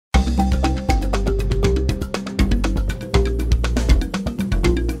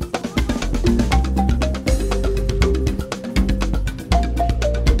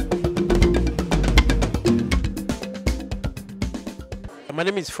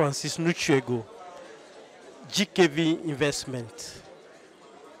is Francis Nuchuego, GKV Investment,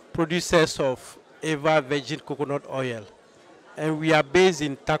 producers of Eva Virgin Coconut Oil. And we are based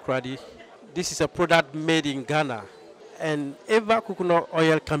in Accra. This is a product made in Ghana. And Eva coconut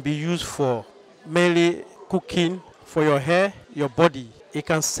oil can be used for mainly cooking, for your hair, your body. It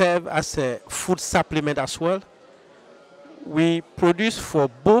can serve as a food supplement as well. We produce for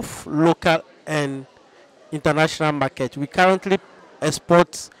both local and international market. We currently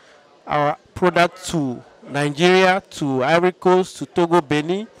export our product to Nigeria, to Ivory Coast, to Togo,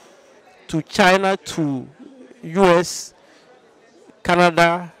 Benin, to China, to US,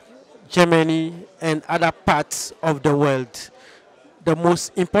 Canada, Germany, and other parts of the world. The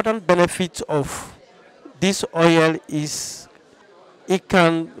most important benefit of this oil is it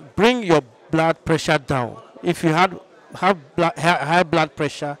can bring your blood pressure down. If you have high blood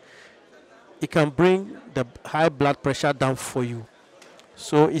pressure, it can bring the high blood pressure down for you.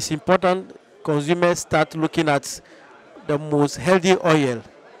 So it's important consumers start looking at the most healthy oil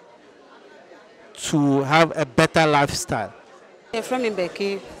to have a better lifestyle. From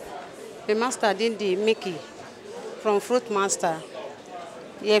Mbeki, the master did the Mickey from Fruit Master.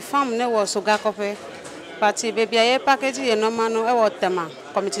 Ye farm ne was sugar coffee, but baby a package ye no man no tema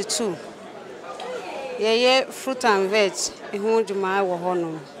committee 2. Ye fruit and veg, who do my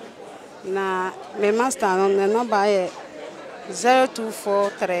honor. Na me master on the number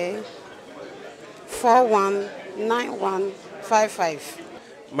 0243 419155.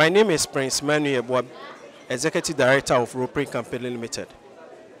 My name is Prince Manuel Boab, Executive Director of HortiFresh Company Limited.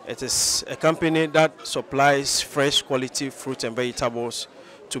 It is a company that supplies fresh quality fruit and vegetables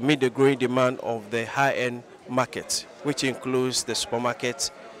to meet the growing demand of the high-end market, which includes the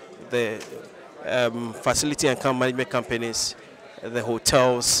supermarket, the facility and account management companies, the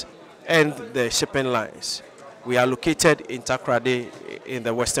hotels, and the shipping lines. We are located in Accra in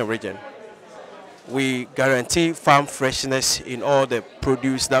the Western region. We guarantee farm freshness in all the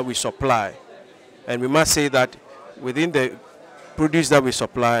produce that we supply. And we must say that within the produce that we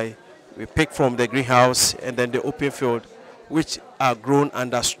supply, we pick from the greenhouse and then the open field, which are grown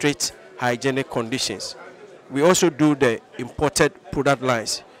under strict hygienic conditions. We also do the imported product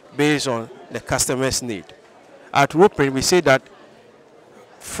lines based on the customer's need. At HortiFresh, we say that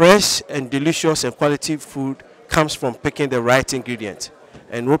fresh and delicious and quality food comes from picking the right ingredient.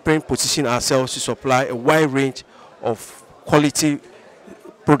 And HortiFresh position ourselves to supply a wide range of quality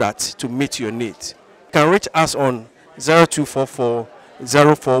products to meet your needs. You can reach us on 0244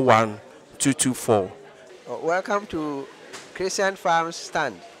 041 224. Welcome to Crescent Farms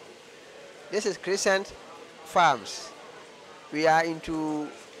stand. This is Crescent Farms. We are into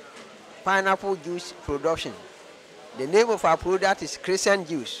pineapple juice production. The name of our product is Crescent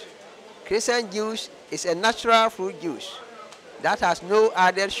Juice. Crescent Juice is a natural fruit juice that has no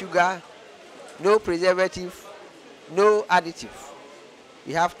added sugar, no preservative, no additive.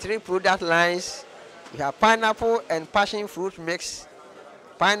 We have 3 product lines. We have pineapple and passion fruit mix,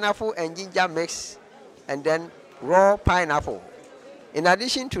 pineapple and ginger mix, and then raw pineapple. In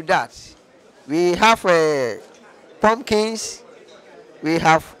addition to that, we have pumpkins, we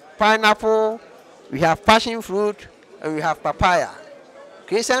have pineapple, we have passion fruit, and we have papaya.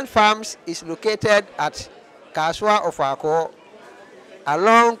 Crescent Farms is located at Kaswa of Accra,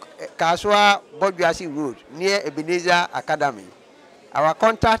 along Kaswa Bojuasi Road, near Ebenezer Academy. Our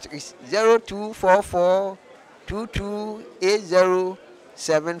contact is 0244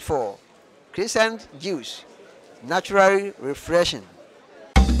 228074. Crescent Juice, naturally refreshing.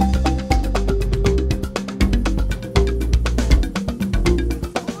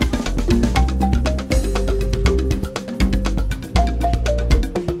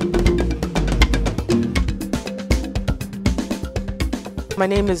 My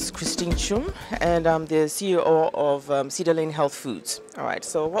name is Christine Chum, and I'm the CEO of Cedar Lane Health Foods. All right,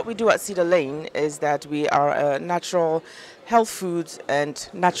 so what we do at Cedar Lane is that we are a natural health foods and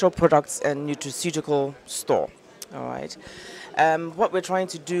natural products and nutraceutical store. All right. What we're trying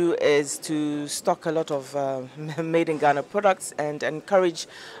to do is to stock a lot of made in Ghana products and encourage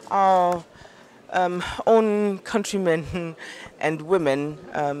our own countrymen and women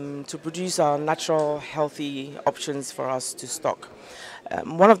to produce our natural, healthy options for us to stock.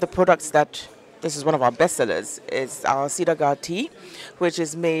 One of the products this is one of our best sellers, is our Cedar Guard tea, which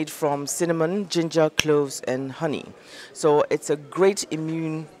is made from cinnamon, ginger, cloves, and honey. So it's a great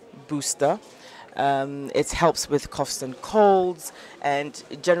immune booster. It helps with coughs and colds, and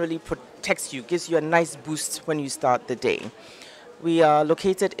it generally protects you, gives you a nice boost when you start the day. We are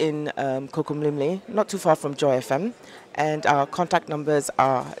located in Kokomlimle, not too far from Joy FM, and our contact numbers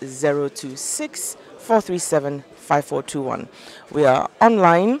are 026 437-5421. We are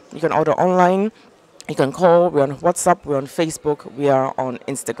online. You can order online. You can call. We're on WhatsApp. We're on Facebook. We are on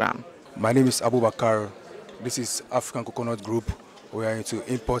Instagram. My name is Abu Bakar. This is African Coconut Group. We are into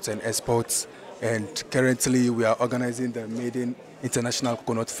imports and exports, and currently we are organizing the Maiden International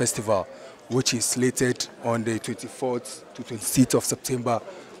Coconut Festival, which is slated on the 24th to 26th of September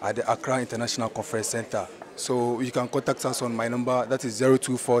at the Accra International Conference Center. So you can contact us on my number, that is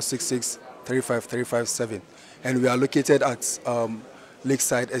 02466353557, and we are located at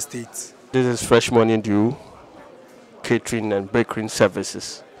Lakeside Estate. This is Fresh Morning Dew Catering and Bakery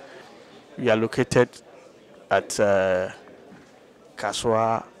Services. We are located at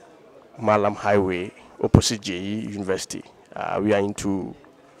Kaswa Malam Highway, opposite JE University. We are into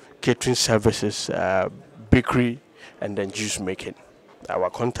catering services, bakery, and then juice making. Our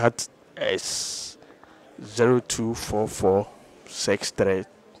contact is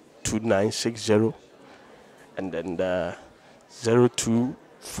 0244632960, and then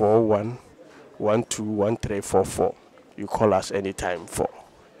 0241121344. You call us anytime for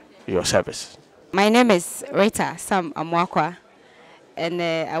your service. My name is Rita Sam Amwakwa, and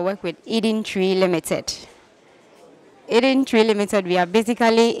I work with Eden Tree Limited. Eden Tree Limited, we are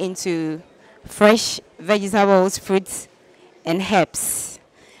basically into fresh vegetables, fruits, and herbs.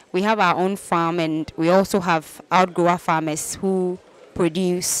 We have our own farm, and we also have outgrower farmers who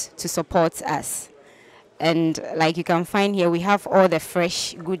produce to support us. And like you can find here, we have all the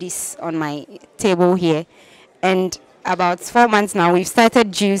fresh goodies on my table here. And about 4 months now, we've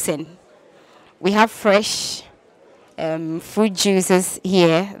started juicing. We have fresh fruit juices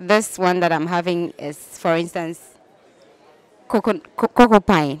here. This one that I'm having is, for instance, cocoa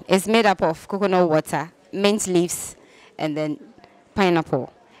pine. It's made up of coconut water, mint leaves, and then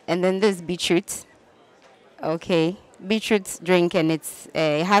pineapple. And then this beetroot. Okay, beetroot drink, and it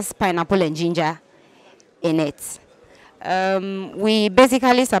has pineapple and ginger in it. We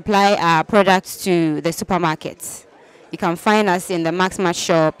basically supply our products to the supermarkets. You can find us in the Maxmat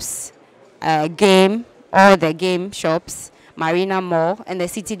shops, Game, all the Game shops, Marina Mall, and the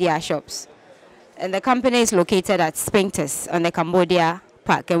City Dia shops. And the company is located at Spinkters on the Cambodia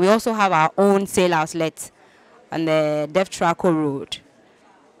Park. And we also have our own sale outlet on the Def Traco Road.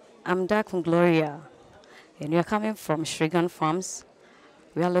 I'm Dark Gloria, and we are coming from Shrigan Farms.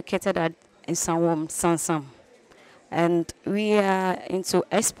 We are located at Nsawam, Sansam. And we are into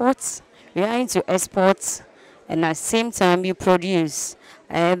exports. We are into exports, and at the same time we produce.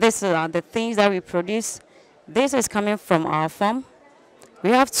 These are the things that we produce. This is coming from our farm.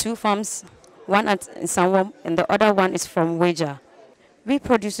 We have 2 farms, one at Nsawam and the other one is from Weja. We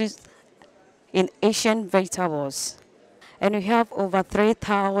produce in Asian vegetables, and we have over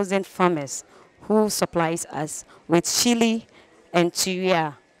 3,000 farmers who supplies us with chili and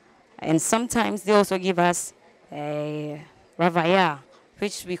tuya. And sometimes they also give us ravaya,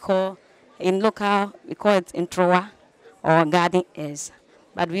 which we call, in local, we call it introa or garden eggs,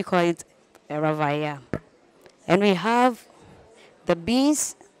 but we call it ravaya. And we have the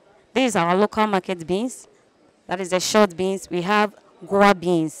beans. These are our local market beans. That is the short beans. We have goa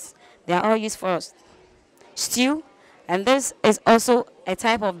beans. They are all used for stew. And this is also a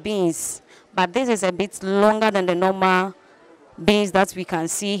type of beans, but this is a bit longer than the normal beans that we can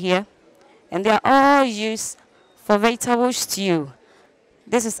see here. And they are all used for vegetable stew.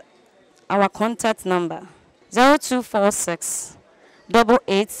 This is our contact number, 0246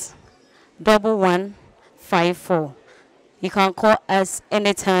 88 1154. You can call us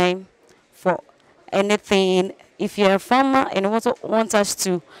anytime for anything. If you're a farmer and want us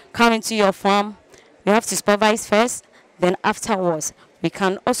to come into your farm, we have to supervise first, then afterwards we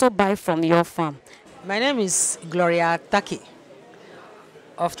can also buy from your farm. My name is Gloria Taki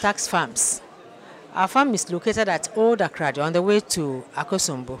of Tax Farms. Our farm is located at Old Accra on the way to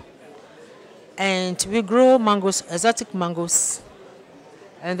Akosombo. And we grow mangoes, exotic mangoes,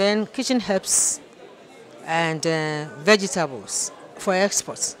 and then kitchen herbs and vegetables for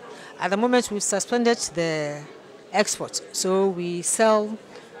exports. At the moment, we've suspended the export, so we sell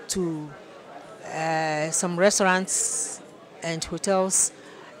to some restaurants and hotels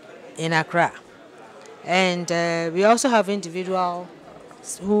in Accra. And we also have individuals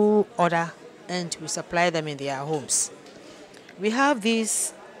who order and we supply them in their homes. We have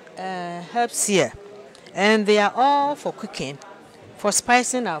these herbs here, and they are all for cooking, for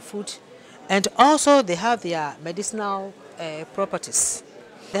spicing our food, and also they have their medicinal properties.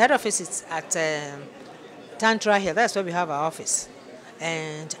 The head office is at Tantra here. That's where we have our office.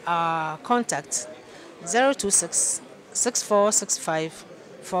 And our contact 026 6465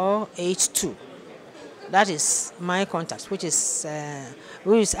 482. That is my contact, which is I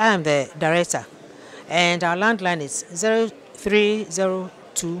am the director. And our landline is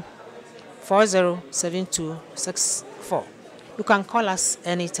 0302 407264. You can call us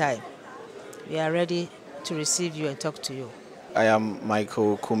anytime. We are ready to receive you and talk to you. I am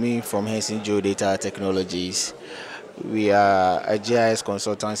Michael Kumi from Henson Geodata Technologies. We are a GIS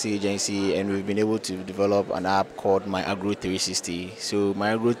consultancy agency, and we've been able to develop an app called My Agro 360. So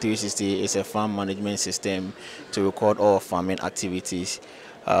My Agro 360 is a farm management system to record all farming activities.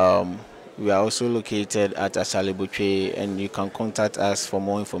 We are also located at Ashalibutwe, and you can contact us for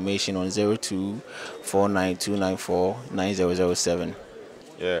more information on 0249294907.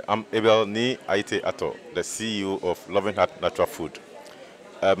 Yeah, I'm Abel Ni Aite Ato, the CEO of Loving Heart Natural Food.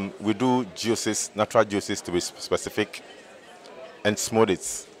 We do juices, natural juices to be specific, and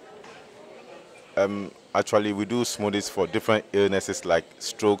smoothies. Actually, we do smoothies for different illnesses like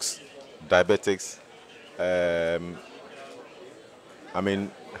strokes, diabetics,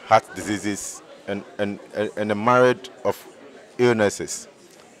 heart diseases, and a myriad of illnesses.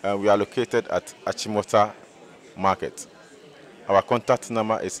 We are located at Achimota Market. Our contact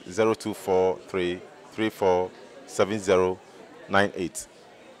number is 0243347098.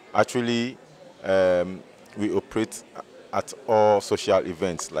 Actually, we operate at all social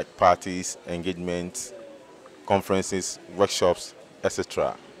events like parties, engagements, conferences, workshops,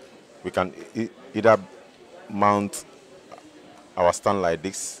 etc. We can either mount our stand like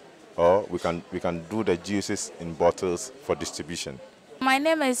this, or we can do the juices in bottles for distribution. My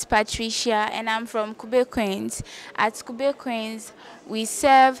name is Patricia, and I'm from Kube Queens. At Kube Queens, we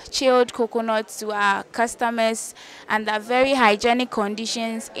serve chilled coconuts to our customers under very hygienic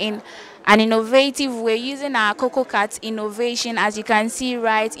conditions in an innovative way, using our Cocoa Cat innovation, as you can see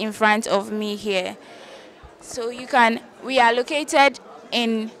right in front of me here. So we are located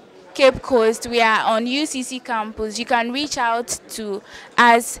in Cape Coast. We are on UCC campus. You can reach out to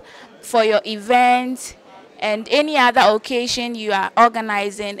us for your event and any other occasion you are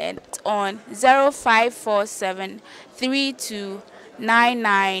organizing it on 0547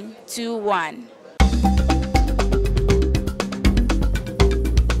 329921.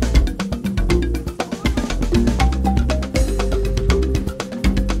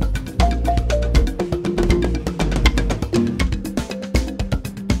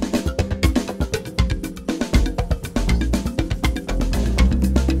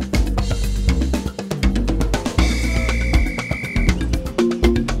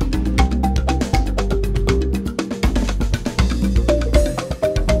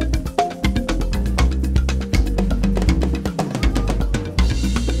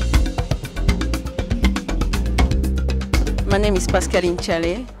 My name is Pascaline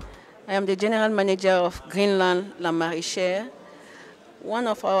Chale. I am the General Manager of Greenland La Maraîchère. One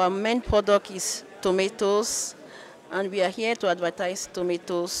of our main products is tomatoes, and we are here to advertise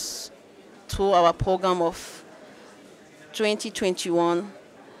tomatoes through our program of 2021,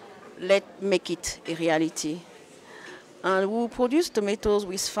 Let's Make It a Reality. And we will produce tomatoes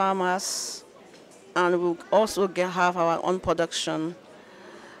with farmers, and we'll also have our own production.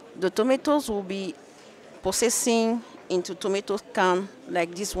 The tomatoes will be processing into tomato can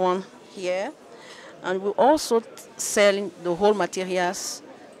like this one here, and we also sell the whole materials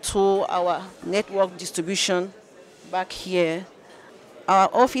through our network distribution back here. Our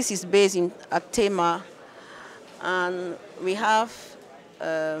office is based at Tema, and we have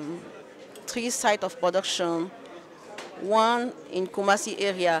 3 sites of production, one in Kumasi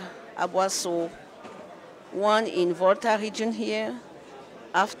area, Abuaso, one in Volta region here,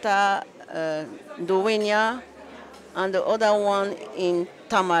 after Dowenia, and the other one in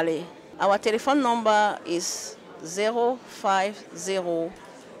Tamale. Our telephone number is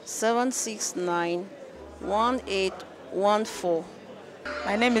 050-769-1814.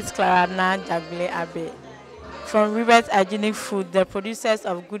 My name is Clarana Jagle Abe from Rivers Hygienic Food, the producers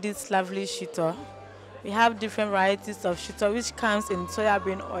of Goodies Lovely Shito. We have different varieties of shito which comes in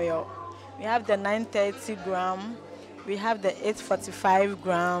soybean oil. We have the 930 gram, we have the 845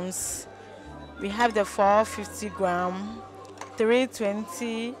 grams, we have the 450 gram,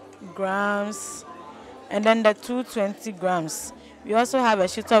 320 grams, and then the 220 grams. We also have a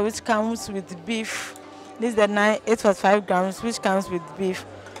shito which comes with beef. This is the 845 grams which comes with beef.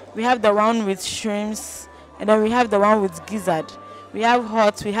 We have the one with shrimps, and then we have the one with gizzard. We have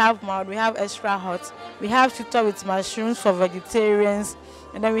hot, we have mild, we have extra hot. We have shito with mushrooms for vegetarians,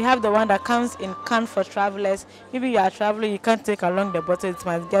 and then we have the one that comes in can for travelers. Maybe you are traveling, you can't take along the bottle, it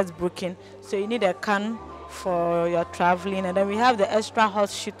might get broken. So you need a can for your traveling. And then we have the extra hot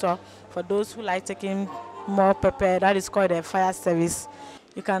shito for those who like taking more pepper. That is called a fire service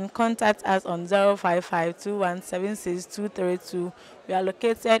You can contact us on 055-2176-232. We are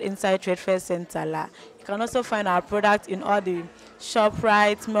located inside Trade Fair Center. You can also find our product in all the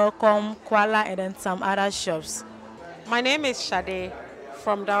ShopRite, Melcom, Kuala, and then some other shops. My name is Shade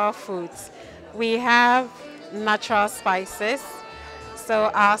from Dawa Foods. We have natural spices.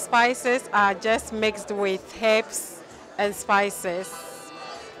 So our spices are just mixed with herbs and spices.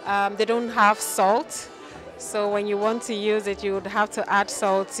 They don't have salt. So when you want to use it, you would have to add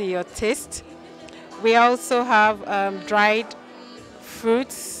salt to your taste. We also have dried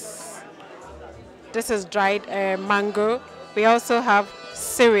fruits. This is dried mango. We also have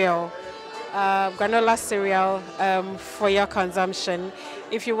cereal, granola cereal for your consumption.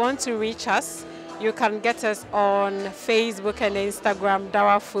 If you want to reach us, you can get us on Facebook and Instagram,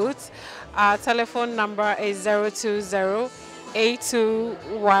 Dawa Foods. Our telephone number is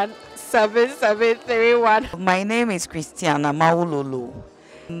 020-821-7731. My name is Christiana Maululu.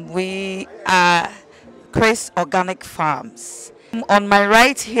 We are Chris Organic Farms. On my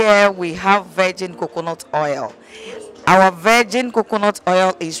right here, we have virgin coconut oil. Our virgin coconut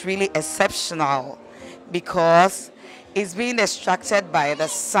oil is really exceptional because it's being extracted by the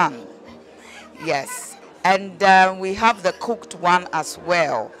sun. Yes, and we have the cooked one as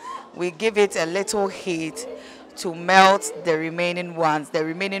well. We give it a little heat to melt the remaining ones, the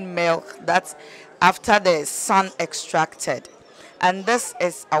remaining milk that's after the sun extracted. And this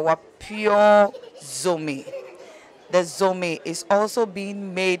is our pure zomi. The zomi is also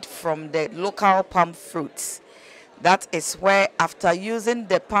being made from the local palm fruits. That is where after using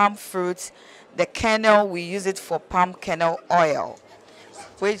the palm fruits, the kernel, we use it for palm kernel oil,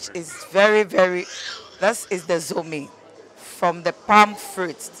 which is very, this is the zomi from the palm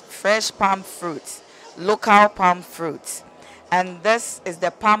fruits, fresh palm fruits, local palm fruits. And this is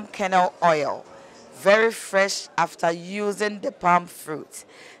the palm kernel oil, very fresh after using the palm fruit.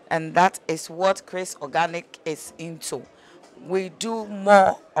 And that is what Chris Organic is into. We do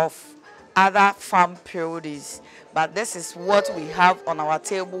more of other farm produce, but this is what we have on our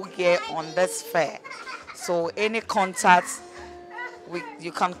table here on this fair. So any contacts,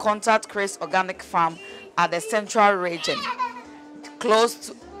 you can contact Chris Organic Farm at the central region, close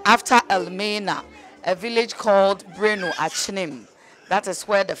to, after Elmina, a village called Brenu Achinim. That is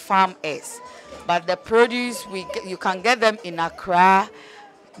where the farm is. But the produce, you can get them in Accra,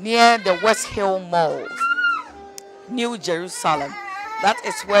 near the West Hill Mall, New Jerusalem. That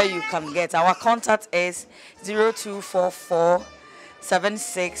is where you can get. Our contact is 0244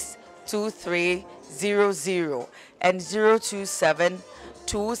 762300 and 027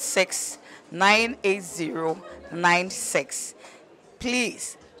 26 98096.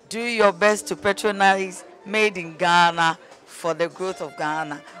 Please do your best to patronize Made in Ghana for the growth of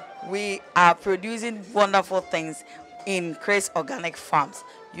Ghana. We are producing wonderful things in Chris Organic Farms.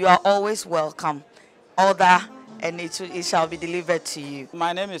 You are always welcome. Order and it shall be delivered to you.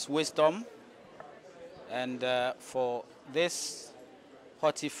 My name is Wisdom, and for this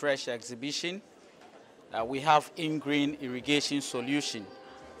HortiFresh exhibition, we have in-green irrigation solution.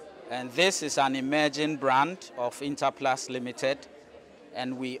 And this is an emerging brand of Interplus Limited,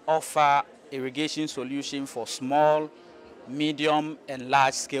 and we offer irrigation solution for small, medium, and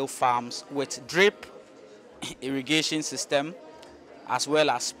large-scale farms with drip irrigation system as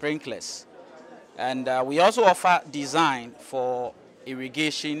well as sprinklers. And we also offer design for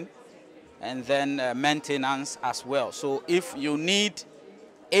irrigation and then maintenance as well. So if you need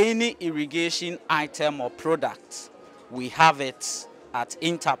any irrigation item or product, we have it at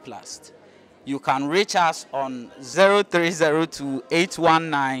Interplast. You can reach us on 0302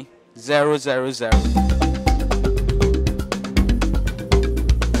 819 000.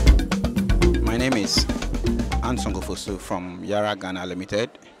 My name is Ansongo Fosu from Yara Ghana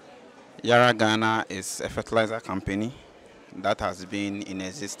Limited. Yara Ghana is a fertilizer company that has been in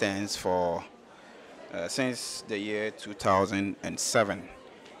existence for since the year 2007.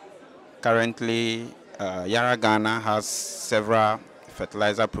 Currently, Yara Ghana has several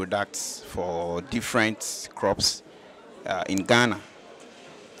fertilizer products for different crops in Ghana.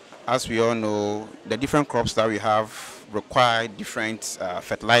 As we all know, the different crops that we have require different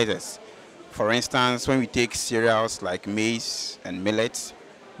fertilizers. For instance, when we take cereals like maize and millet,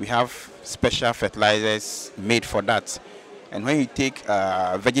 we have special fertilizers made for that. And when you take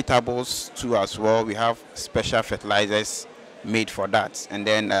vegetables too as well, we have special fertilizers made for that. And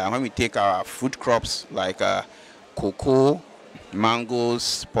then when we take our fruit crops like cocoa,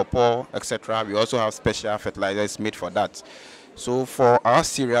 mangoes, pawpaw, etc., we also have special fertilizers made for that. So for our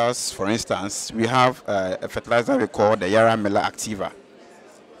cereals, for instance, we have a fertilizer we call the Yara Mela Activa.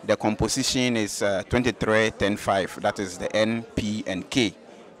 The composition is 23-10-5, that is the N, P, and K.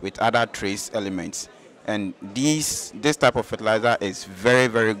 with other trace elements. And this type of fertilizer is very,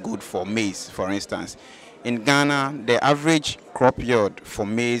 very good for maize, for instance. In Ghana, the average crop yield for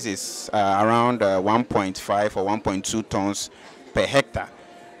maize is around 1.5 or 1.2 tons per hectare.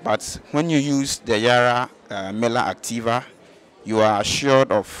 But when you use the Yara Mela Activa, you are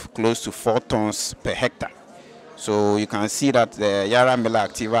assured of close to 4 tons per hectare. So you can see that the Yara Mela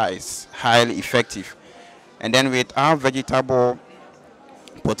Activa is highly effective. And then with our vegetable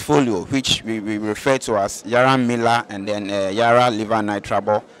portfolio, which we refer to as Yara Mela and then Yara Liver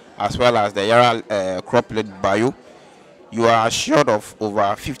Nitrable, as well as the Yara Croplet Bio, you are assured of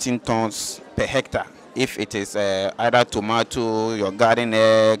over 15 tons per hectare. If it is either tomato, your garden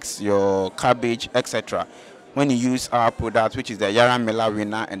eggs, your cabbage, etc. When you use our product, which is the Yara Mela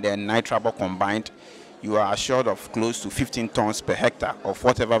Winner and then Nitrable combined, you are assured of close to 15 tons per hectare of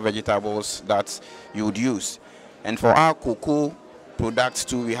whatever vegetables that you would use. And for our cocoa products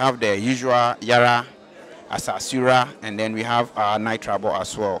too, we have the usual Yara Asasura, and then we have our Nitrable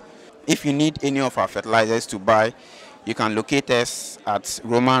as well. If you need any of our fertilizers to buy, you can locate us at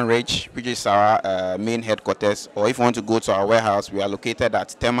Roman Ridge, which is our main headquarters, or if you want to go to our warehouse, we are located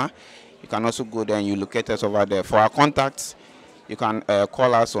at Tema. You can also go there and you locate us over there. For our contacts, you can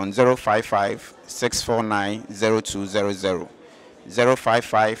call us on 055-649-0200.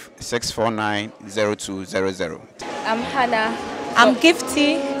 055-649-0200. I'm Hannah. I'm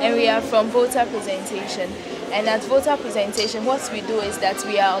Gifty. And we are from Voter Presentation. And at Voter Presentation, what we do is that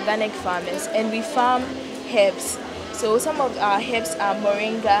we are organic farmers and we farm herbs. So some of our herbs are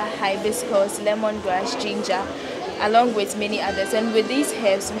moringa, hibiscus, lemongrass, ginger, along with many others. And with these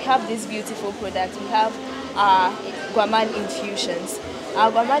herbs, we have this beautiful product. We have our Guaman infusions.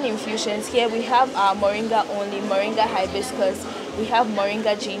 Our Guaman infusions, here we have our moringa only, moringa hibiscus, we have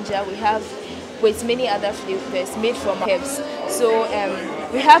moringa ginger, we have with many other flavors made from herbs. So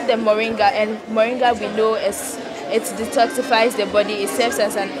we have the moringa, and moringa we know it detoxifies the body, it serves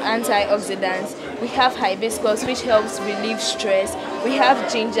as an antioxidant. We have hibiscus, which helps relieve stress. We have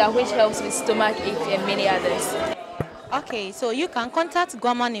ginger, which helps with stomach ache and many others. Okay, so you can contact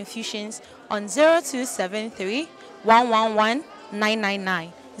Guaman Infusions on 0273 111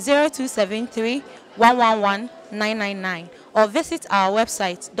 999, 0273 111 999, or visit our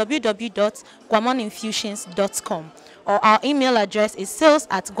website www.guamaninfusions.com, or our email address is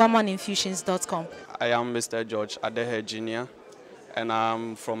sales@guamaninfusions.com. I am Mr. George Adehe Jr. and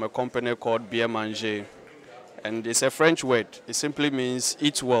I'm from a company called Bien Manger, and it's a French word. It simply means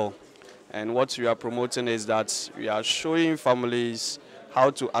eat well. And what we are promoting is that we are showing families how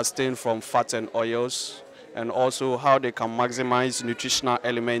to abstain from fat and oils, and also how they can maximize nutritional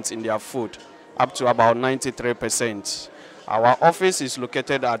elements in their food, up to about 93%. Our office is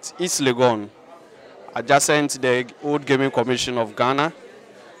located at East Legon, adjacent the Old Gaming Commission of Ghana,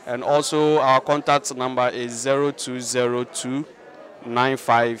 and also our contact number is 0202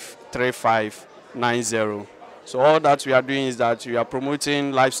 953590. So all that we are doing is that we are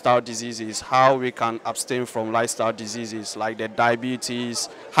promoting lifestyle diseases, how we can abstain from lifestyle diseases like the diabetes,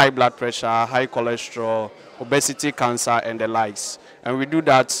 high blood pressure, high cholesterol, obesity, cancer, and the likes. And we do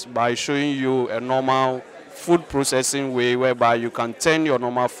that by showing you a normal food processing way whereby you can turn your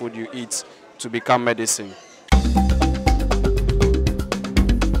normal food you eat to become medicine.